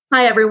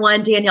Hi,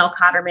 everyone. Danielle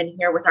Cotterman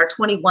here with our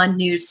 21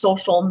 News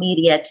social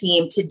media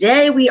team.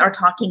 Today, we are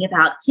talking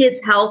about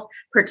kids' health,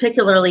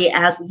 particularly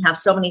as we have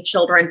so many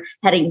children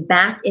heading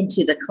back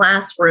into the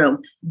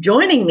classroom.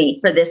 Joining me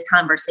for this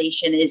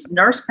conversation is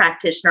nurse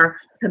practitioner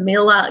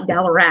Camila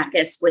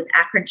Galarakis with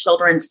Akron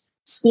Children's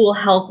School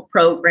Health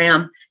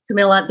Program.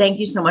 Camila, thank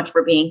you so much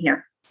for being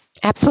here.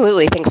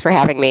 Absolutely. Thanks for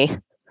having me.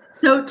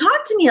 So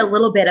talk to me a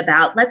little bit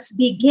about, let's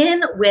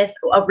begin with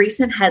a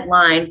recent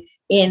headline.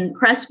 In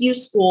Crestview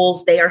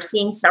schools, they are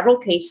seeing several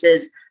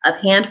cases of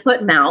hand,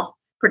 foot, mouth,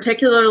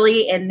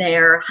 particularly in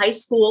their high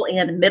school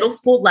and middle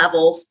school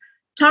levels.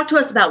 Talk to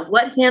us about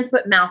what hand,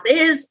 foot, mouth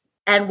is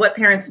and what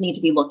parents need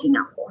to be looking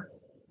out for.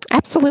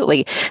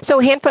 Absolutely.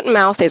 So hand, foot, and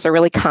mouth is a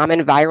really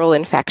common viral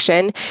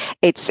infection.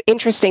 It's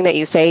interesting that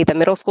you say the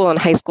middle school and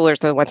high schoolers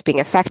are the ones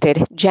being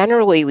affected.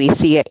 Generally, we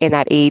see it in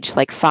that age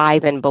like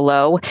 5 and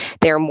below.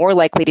 They're more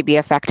likely to be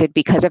affected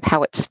because of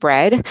how it's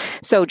spread.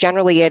 So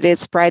generally, it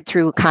is spread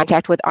through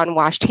contact with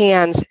unwashed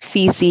hands,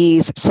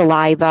 feces,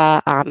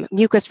 saliva,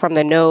 mucus from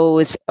the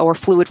nose, or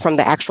fluid from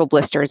the actual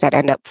blisters that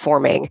end up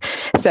forming.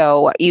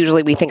 So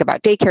usually we think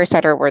about daycare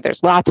center where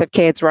there's lots of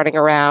kids running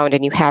around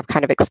and you have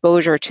kind of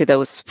exposure to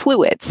those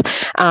fluids.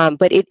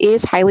 But it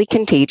is highly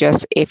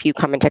contagious if you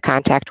come into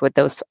contact with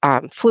those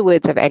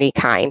fluids of any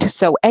kind.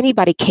 So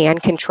anybody can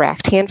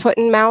contract hand, foot,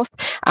 and mouth.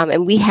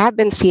 And we have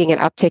been seeing an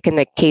uptick in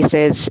the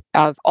cases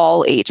of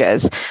all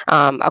ages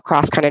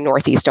across kind of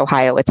Northeast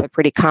Ohio. It's a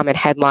pretty common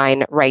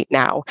headline right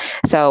now.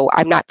 So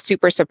I'm not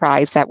super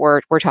surprised that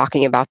we're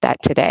talking about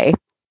that today.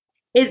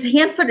 Is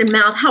hand, foot, and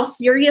mouth, how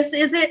serious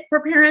is it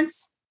for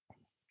parents?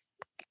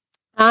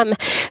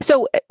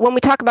 So when we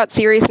talk about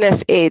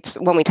seriousness, it's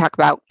when we talk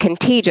about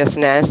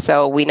contagiousness.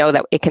 So we know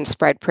that it can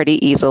spread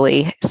pretty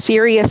easily.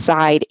 Serious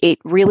side, it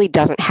really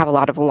doesn't have a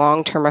lot of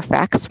long-term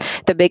effects.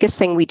 The biggest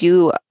thing we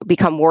do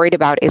become worried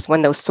about is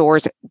when those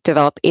sores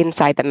develop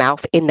inside the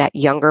mouth in that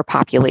younger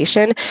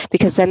population,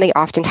 because then they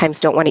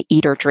oftentimes don't want to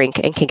eat or drink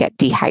and can get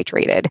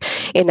dehydrated.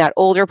 In that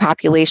older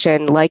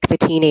population, like the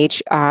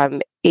teenage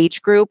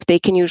age group, they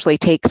can usually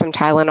take some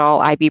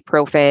Tylenol,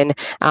 ibuprofen,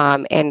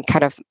 and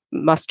kind of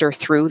muster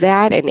through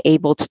that and be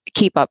able to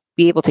keep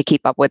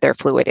up with their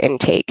fluid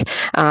intake.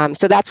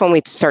 So that's when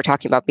we start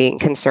talking about being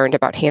concerned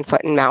about hand,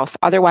 foot, and mouth.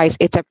 Otherwise,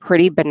 it's a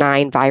pretty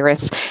benign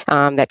virus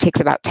that takes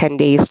about 10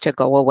 days to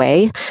go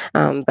away.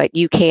 But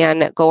you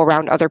can go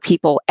around other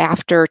people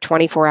after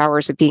 24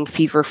 hours of being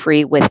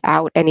fever-free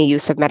without any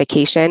use of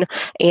medication.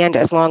 And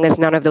as long as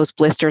none of those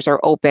blisters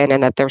are open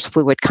and that there's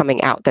fluid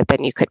coming out, that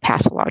then you could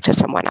pass along to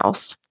someone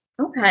else.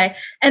 Okay.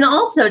 And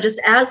also,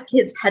 just as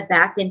kids head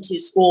back into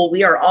school,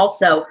 we are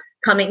also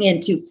coming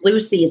into flu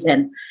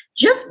season.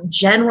 Just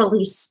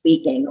generally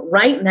speaking,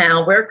 right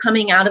now, we're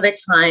coming out of a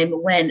time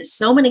when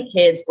so many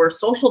kids were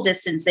social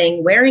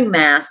distancing, wearing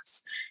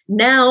masks.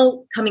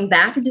 Now, coming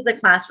back into the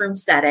classroom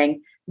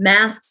setting,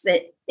 masks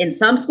in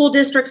some school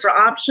districts are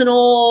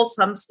optional,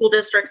 some school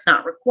districts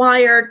not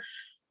required.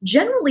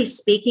 Generally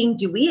speaking,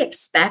 do we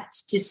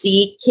expect to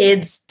see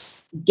kids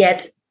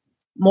get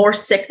more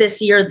sick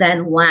this year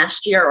than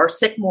last year, or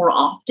sick more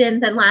often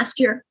than last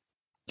year?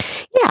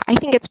 Yeah, I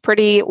think it's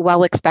pretty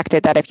well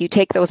expected that if you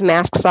take those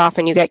masks off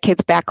and you get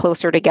kids back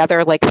closer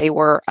together like they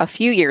were a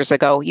few years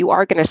ago, you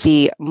are going to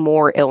see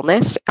more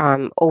illness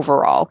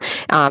overall.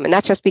 And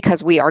that's just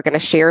because we are going to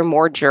share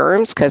more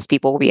germs because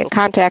people will be in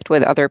contact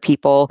with other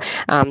people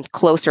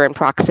closer in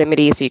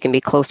proximity. So you can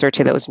be closer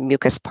to those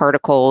mucus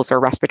particles or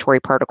respiratory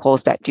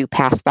particles that do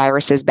pass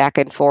viruses back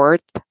and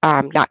forth,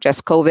 not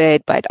just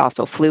COVID, but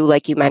also flu,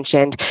 like you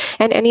mentioned,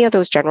 and any of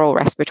those general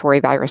respiratory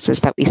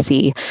viruses that we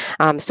see.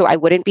 So I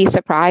wouldn't be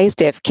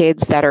surprised if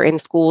kids that are in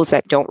schools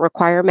that don't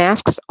require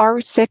masks are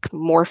sick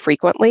more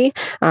frequently.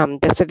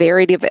 The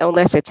severity of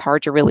illness, it's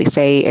hard to really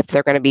say if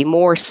they're going to be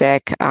more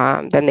sick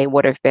than they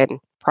would have been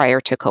prior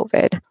to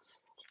COVID.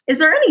 Is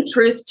there any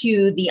truth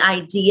to the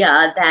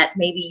idea that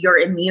maybe your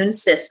immune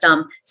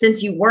system,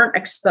 since you weren't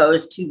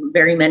exposed to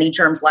very many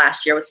germs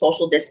last year with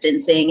social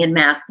distancing and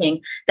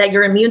masking, that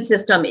your immune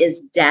system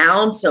is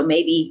down, so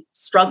maybe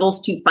struggles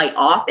to fight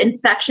off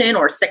infection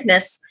or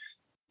sickness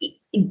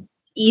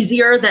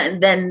easier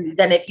than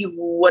if you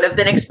would have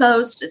been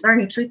exposed? Is there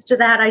any truth to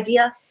that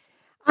idea?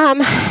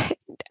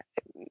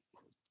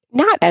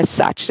 Not as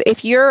such.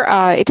 If you're,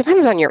 it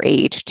depends on your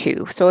age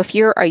too. So if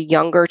you're a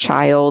younger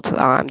child,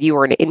 you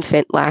were an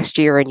infant last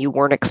year and you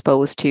weren't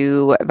exposed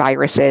to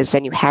viruses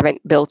and you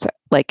haven't built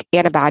like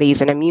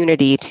antibodies and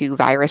immunity to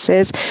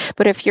viruses.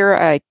 But if you're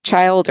a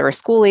child or a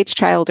school-age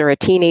child or a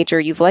teenager,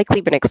 you've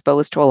likely been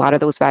exposed to a lot of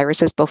those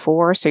viruses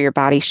before. So your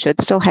body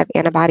should still have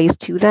antibodies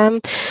to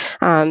them.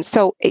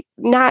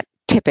 Not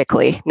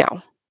typically,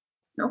 no.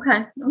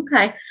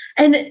 Okay.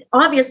 And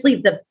obviously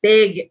the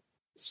big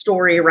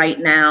story right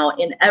now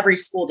in every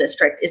school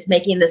district is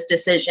making this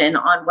decision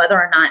on whether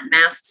or not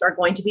masks are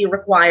going to be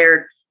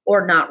required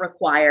or not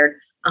required.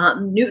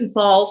 Newton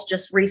Falls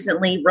just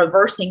recently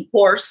reversing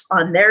course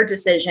on their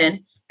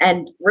decision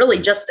and really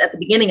just at the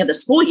beginning of the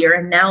school year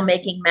and now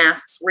making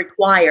masks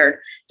required.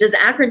 Does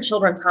Akron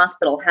Children's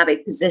Hospital have a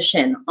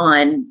position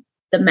on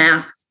the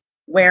mask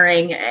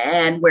wearing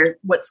and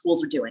what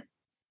schools are doing?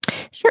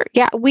 Sure.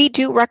 Yeah, we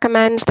do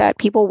recommend that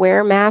people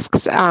wear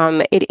masks.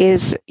 It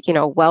is,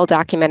 well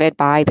documented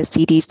by the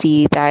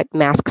CDC that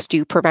masks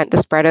do prevent the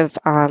spread of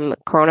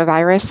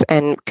coronavirus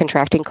and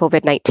contracting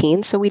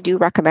COVID-19. So we do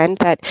recommend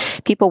that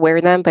people wear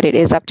them, but it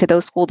is up to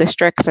those school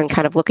districts and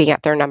kind of looking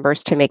at their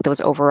numbers to make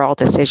those overall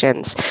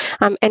decisions.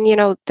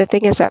 The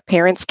thing is that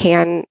parents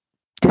can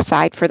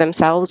decide for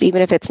themselves,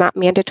 even if it's not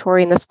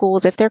mandatory in the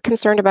schools. If they're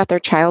concerned about their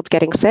child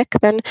getting sick,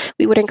 then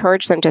we would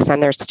encourage them to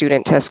send their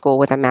student to school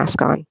with a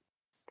mask on.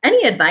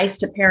 Any advice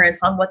to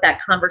parents on what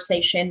that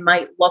conversation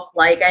might look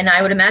like? And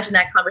I would imagine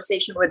that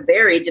conversation would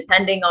vary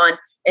depending on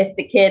if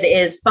the kid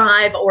is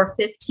 5 or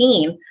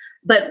 15.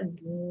 But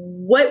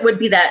what would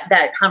be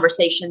that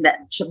conversation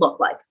that should look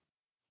like?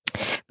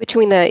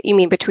 Between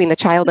the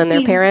child and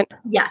their parent?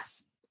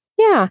 Yes.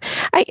 Yeah,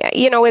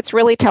 it's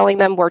really telling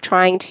them we're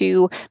trying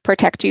to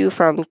protect you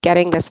from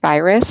getting this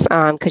virus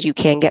because you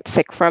can get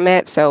sick from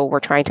it. So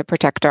we're trying to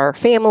protect our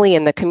family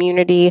and the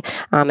community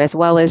as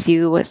well as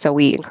you. So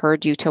we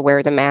encourage you to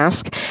wear the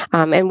mask.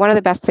 And one of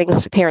the best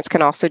things parents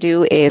can also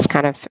do is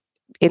kind of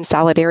in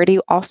solidarity,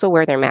 also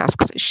wear their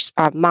masks,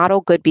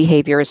 model good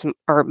behaviors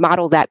or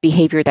model that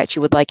behavior that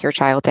you would like your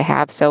child to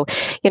have. So,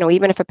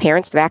 even if a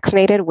parent's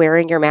vaccinated,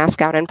 wearing your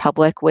mask out in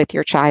public with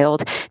your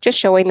child, just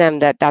showing them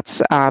that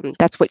that's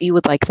what you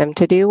would like them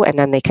to do, and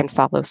then they can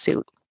follow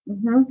suit.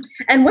 Mm-hmm.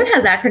 And what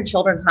has Akron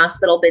Children's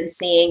Hospital been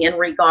seeing in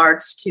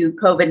regards to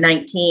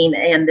COVID-19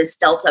 and this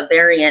Delta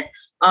variant?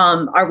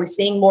 Are we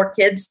seeing more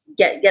kids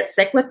get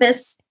sick with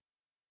this?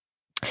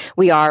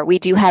 We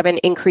do have an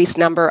increased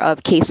number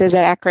of cases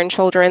at Akron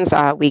Children's.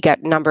 We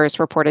get numbers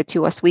reported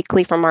to us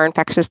weekly from our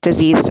infectious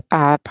disease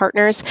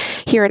partners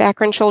here at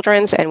Akron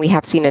Children's, and we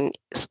have seen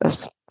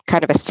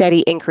kind of a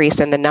steady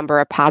increase in the number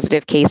of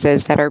positive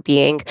cases that are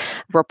being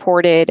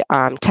reported,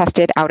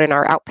 tested out in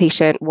our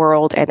outpatient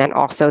world, and then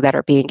also that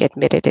are being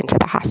admitted into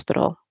the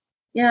hospital.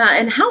 Yeah,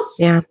 and how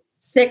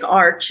sick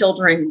are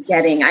children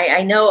getting?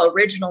 I know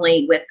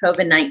originally with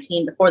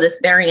COVID-19, before this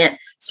variant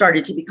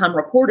started to become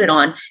reported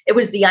on, it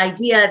was the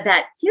idea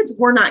that kids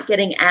were not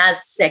getting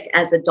as sick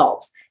as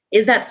adults.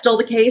 Is that still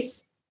the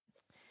case?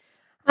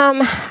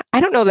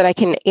 I don't know that I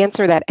can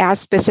answer that as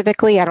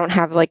specifically. I don't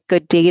have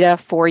good data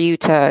for you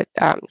to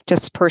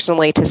just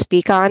personally to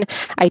speak on.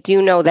 I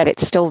do know that it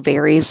still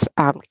varies.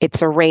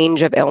 It's a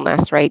range of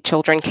illness, right?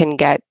 Children can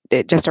get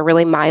just a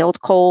really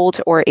mild cold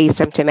or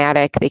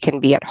asymptomatic. They can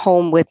be at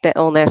home with the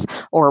illness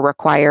or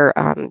require,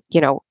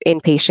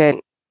 inpatient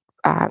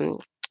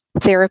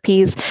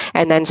therapies,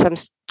 and then some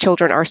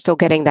children are still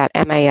getting that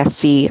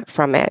MASC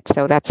from it.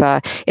 So that's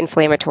a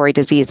inflammatory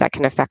disease that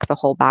can affect the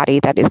whole body.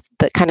 That is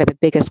the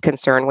biggest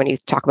concern when you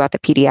talk about the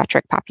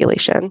pediatric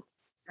population.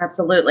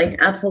 Absolutely.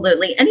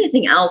 Absolutely.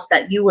 Anything else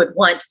that you would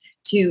want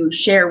to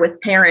share with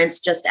parents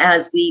just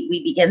as we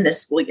begin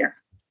this school year?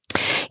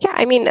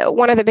 Yeah,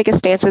 one of the biggest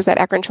stances that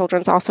Akron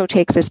Children's also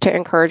takes is to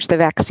encourage the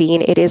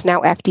vaccine. It is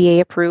now FDA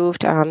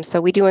approved. So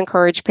we do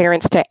encourage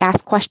parents to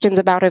ask questions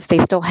about it if they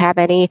still have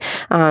any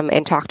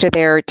and talk to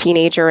their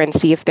teenager and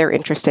see if they're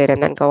interested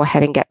and then go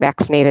ahead and get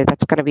vaccinated.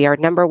 That's going to be our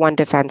number one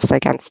defense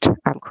against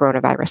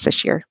coronavirus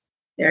this year.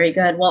 Very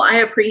good. Well, I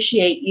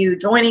appreciate you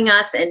joining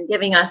us and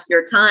giving us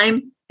your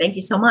time. Thank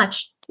you so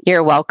much.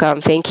 You're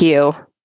welcome. Thank you.